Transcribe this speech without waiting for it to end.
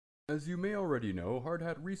As you may already know,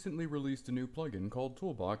 Hardhat recently released a new plugin called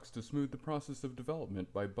Toolbox to smooth the process of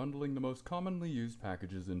development by bundling the most commonly used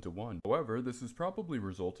packages into one. However, this has probably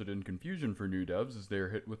resulted in confusion for new devs as they are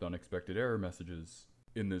hit with unexpected error messages.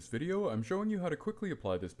 In this video, I'm showing you how to quickly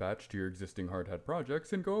apply this patch to your existing Hardhat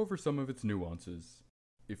projects and go over some of its nuances.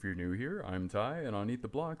 If you're new here, I'm Ty, and on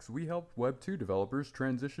EatTheBlocks, we help Web 2 developers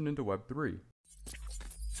transition into Web 3.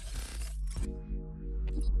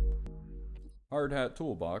 Hardhat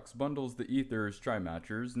Toolbox bundles the Ethers,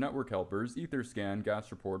 Trimatchers, Network Helpers, Etherscan, Gas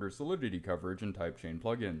Reporter, Solidity Coverage, and Typechain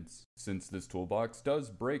plugins. Since this toolbox does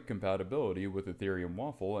break compatibility with Ethereum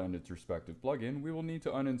Waffle and its respective plugin, we will need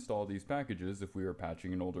to uninstall these packages if we are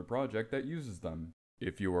patching an older project that uses them.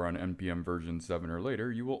 If you are on NPM version 7 or later,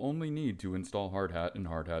 you will only need to install Hardhat and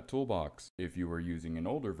Hardhat Toolbox. If you are using an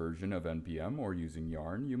older version of NPM or using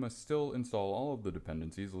Yarn, you must still install all of the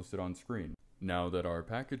dependencies listed on screen. Now that our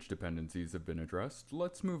package dependencies have been addressed,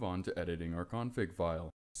 let's move on to editing our config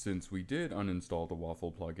file. Since we did uninstall the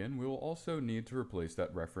Waffle plugin, we will also need to replace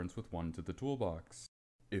that reference with one to the toolbox.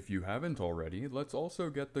 If you haven't already, let's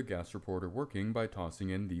also get the Gas Reporter working by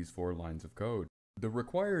tossing in these 4 lines of code. The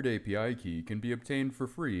required API key can be obtained for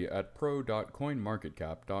free at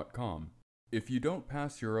pro.coinmarketcap.com. If you don't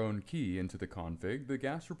pass your own key into the config, the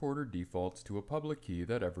Gas Reporter defaults to a public key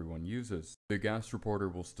that everyone uses. The Gas Reporter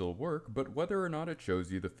will still work, but whether or not it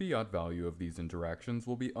shows you the fiat value of these interactions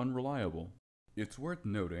will be unreliable. It's worth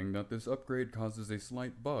noting that this upgrade causes a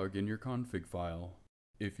slight bug in your config file.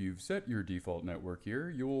 If you've set your default network here,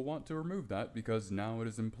 you will want to remove that because now it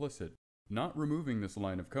is implicit. Not removing this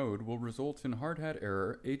line of code will result in Hardhat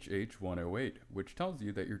error HH108, which tells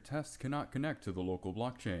you that your tests cannot connect to the local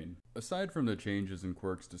blockchain. Aside from the changes and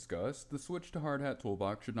quirks discussed, the switch to Hardhat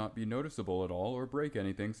Toolbox should not be noticeable at all or break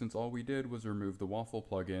anything, since all we did was remove the Waffle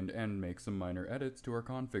plugin and make some minor edits to our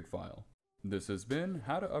config file. This has been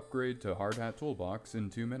How to Upgrade to Hardhat Toolbox in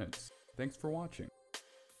 2 minutes. Thanks for watching.